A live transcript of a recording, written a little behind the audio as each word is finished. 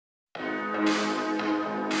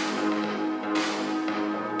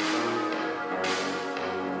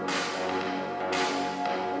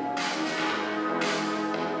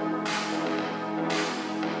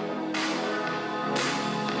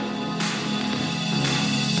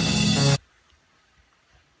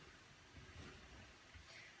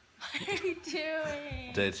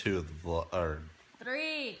doing? Day 2 of the vlog, or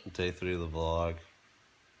 3. Day 3 of the vlog.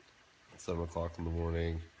 It's 7 o'clock in the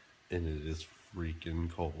morning, and it is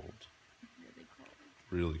freaking cold. Really cold.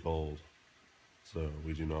 Really cold. So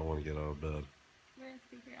we do not want to get out of bed. We're gonna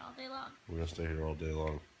stay here all day long. We're gonna stay here all day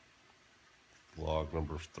long. Vlog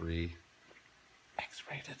number 3.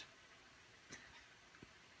 X-rated.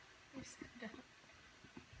 You're so dumb.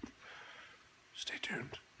 Stay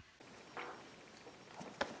tuned.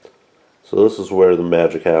 So this is where the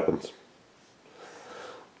magic happens.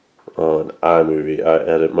 On iMovie, I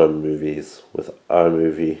edit my movies with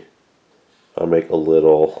iMovie. I make a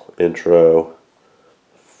little intro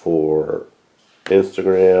for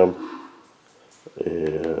Instagram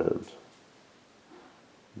and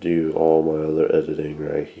do all my other editing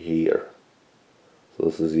right here. So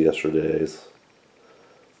this is yesterday's.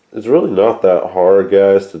 It's really not that hard,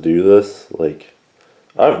 guys, to do this. Like,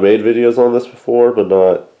 I've made videos on this before, but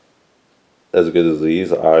not as good as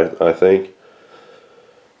these, I think.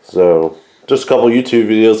 So, just a couple YouTube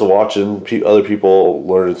videos of watching other people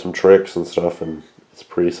learning some tricks and stuff, and it's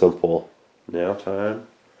pretty simple. Now time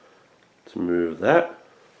to move that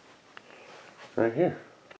right here.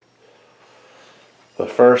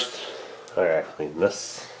 But first, I gotta clean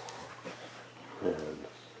this, and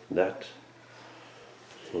that,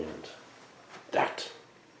 and that.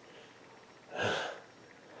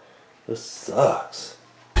 This sucks.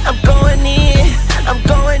 I'm going in, I'm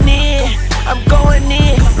going in, I'm going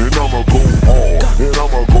in. And I'ma go hard, and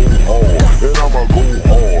I'ma go hard, and I'ma go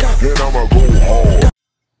hard, and I'ma go hard.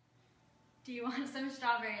 Do you want some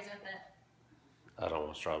strawberries with it? I don't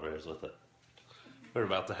want strawberries with it. We're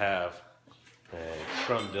about to have a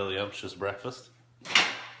scrumdiddlyumptious breakfast.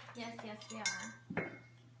 Yes, we are.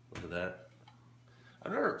 Look at that.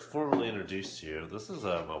 I've never formally introduced you. This is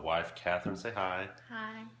my wife, Catherine. Say hi.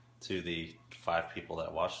 Hi. To the 5 people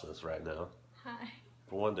that watch this right now. Hi.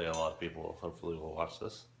 But one day a lot of people hopefully will watch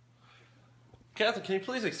this. Catherine, can you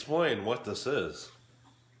please explain what this is?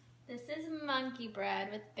 This is monkey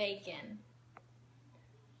bread with bacon.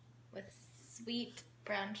 With sweet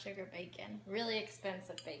brown sugar bacon. Really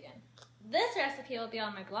expensive bacon. This recipe will be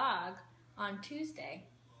on my blog on Tuesday.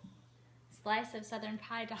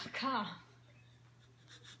 sliceofsouthernpie.com.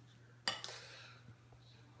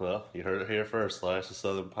 Well, you heard it here first. Slice of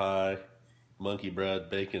southern pie, monkey bread,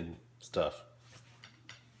 bacon stuff.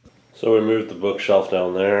 So we moved the bookshelf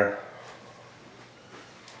down there.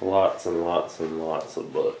 Lots and lots and lots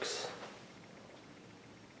of books.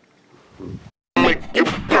 Make you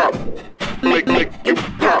pop, make you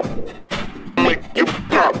pop, make you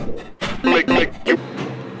pop, make you.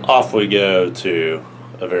 Off we go to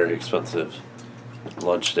a very expensive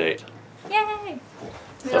lunch date. Yay!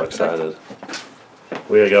 So excited.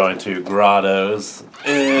 We are going to Grotto's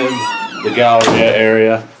in the Galleria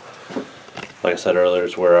area. Like I said earlier,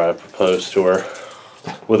 it's where I proposed to her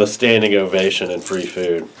with a standing ovation and free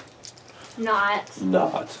food. Not. No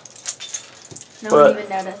one even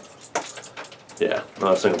noticed. Yeah,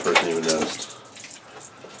 not a single person even noticed.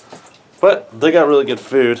 But they got really good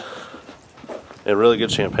food and really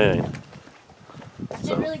good champagne.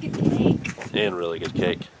 And really good cake. And really good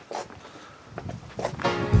cake.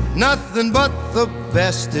 Nothing but the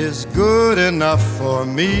best is good enough for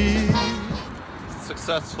me.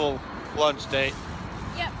 Successful lunch date.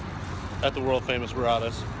 Yep. At the world famous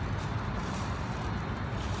Grotto's.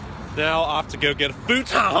 Now off to go get a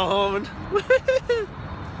futon.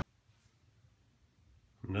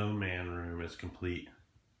 No man room is complete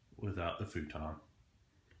without the futon.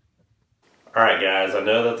 Alright guys, I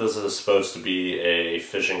know that this is supposed to be a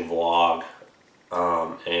fishing vlog.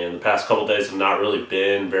 And the past couple days have not really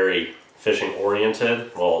been very fishing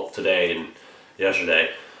oriented. Well, today and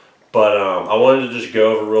yesterday. But I wanted to just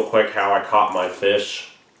go over real quick how I caught my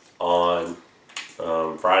fish on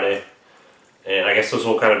Friday. And I guess this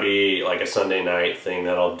will kind of be like a Sunday night thing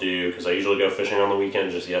that I'll do, because I usually go fishing on the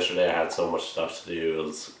weekend. Just yesterday I had so much stuff to do,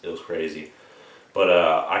 it was crazy. But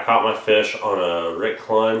I caught my fish on a Rick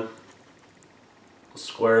Clunn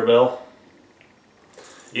square bill.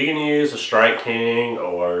 You can use a Strike King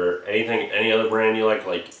or any other brand you like.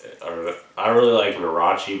 Or I really like an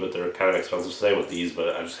Irachi, but they're kind of expensive. Same with these,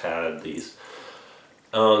 but I just had these.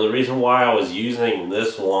 The reason why I was using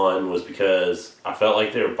this one was because I felt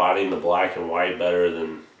like they were biting the black and white better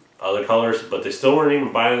than other colors, but they still weren't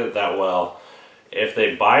even biting it that well. If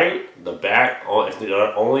they bite the back, if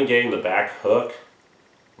they're only getting the back hook,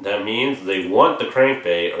 that means they want the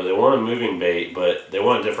crankbait or they want a moving bait, but they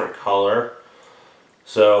want a different color.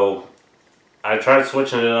 So I tried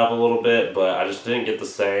switching it up a little bit, but I just didn't get the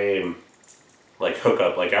same like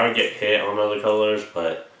hookup. Like I would get hit on other colors,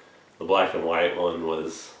 but the black and white one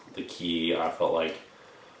was the key, I felt like.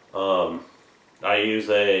 I use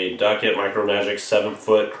a Duckett Micro Magic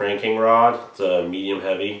 7-foot cranking rod. It's a medium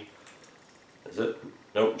heavy. Is it?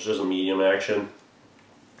 Nope, it's just a medium action.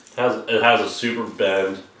 It has a super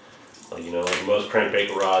bend, like, you know, like most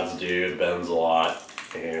crankbait rods do. It bends a lot,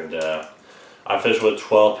 and I fish with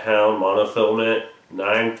 12-pound monofilament.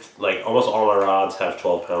 Like almost all my rods have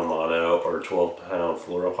 12-pound mono or 12-pound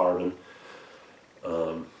fluorocarbon.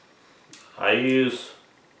 I use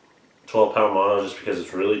 12-pound mono just because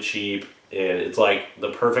it's really cheap, and it's like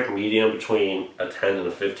the perfect medium between a 10 and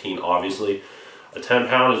a 15. Obviously, a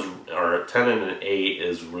 10-pound is, or a 10 and an 8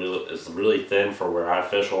 is really thin for where I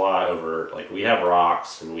fish a lot. Over, like, we have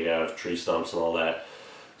rocks and we have tree stumps and all that.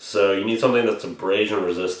 So you need something that's abrasion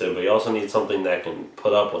resistant, but you also need something that can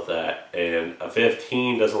put up with that. And a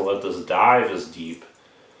 15 doesn't let this dive as deep.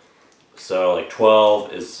 So like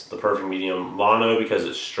 12 is the perfect medium. Mono, because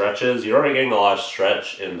it stretches. You're already getting a lot of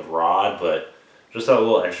stretch in the rod, but just that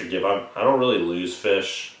little extra give. I don't really lose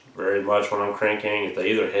fish very much when I'm cranking. If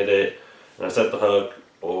they either hit it and I set the hook,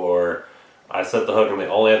 or I set the hook and they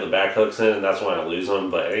only have the back hooks in, and that's when I lose them.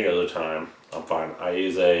 But any other time, I'm fine. I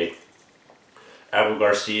use a Abu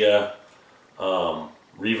Garcia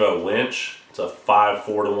Revo winch. It's a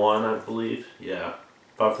 5-4-to-1, I believe. Yeah,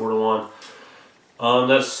 5-4-to-1.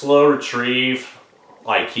 That slow retrieve,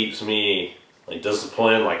 like, keeps me, like,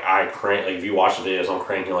 disciplined. Like, I crank, like, if you watch the videos, I'm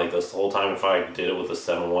cranking like this the whole time. If I did it with a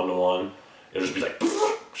 7-1-to-1, it would just be like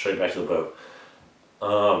straight back to the boat.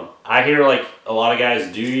 I hear, like, a lot of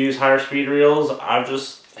guys do use higher speed reels. I've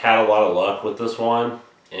just had a lot of luck with this one,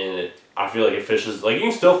 and I feel like it fishes, like, you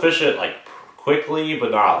can still fish it, like, quickly,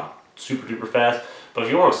 but not, like, super duper fast. But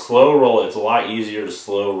if you want to slow roll, it's a lot easier to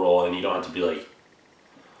slow roll, and you don't have to be like,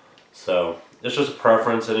 so it's just a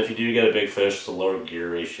preference. And if you do get a big fish, the lower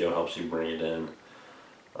gear ratio helps you bring it in.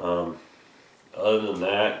 Other than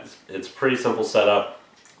that, it's pretty simple setup.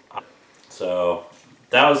 So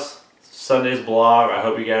that was Sunday's blog. I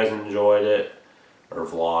hope you guys enjoyed it, or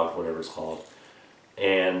vlog, whatever it's called.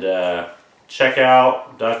 And check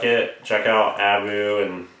out Duckett, check out Abu,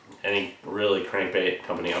 and any really crankbait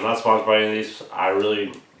company. I'm not sponsored by any of these. I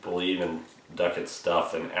really believe in Duckett's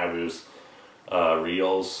stuff and Abu's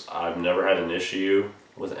reels. I've never had an issue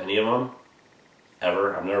with any of them,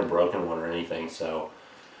 ever. I've never broken one or anything, so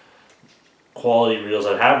quality reels.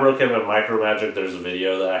 I have broken a Micro Magic. There's a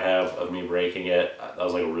video that I have of me breaking it. That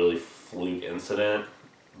was like a really fluke incident,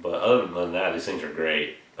 but other than that, these things are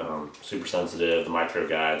great. Super sensitive. The micro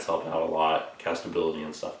guides help out a lot, castability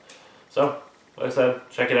and stuff. So like I said,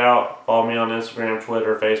 check it out. Follow me on Instagram,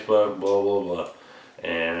 Twitter, Facebook, blah blah blah.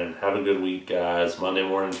 And have a good week, guys. Monday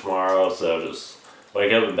morning tomorrow, so just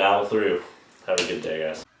wake up and battle through. Have a good day,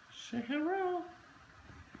 guys. Shake it around.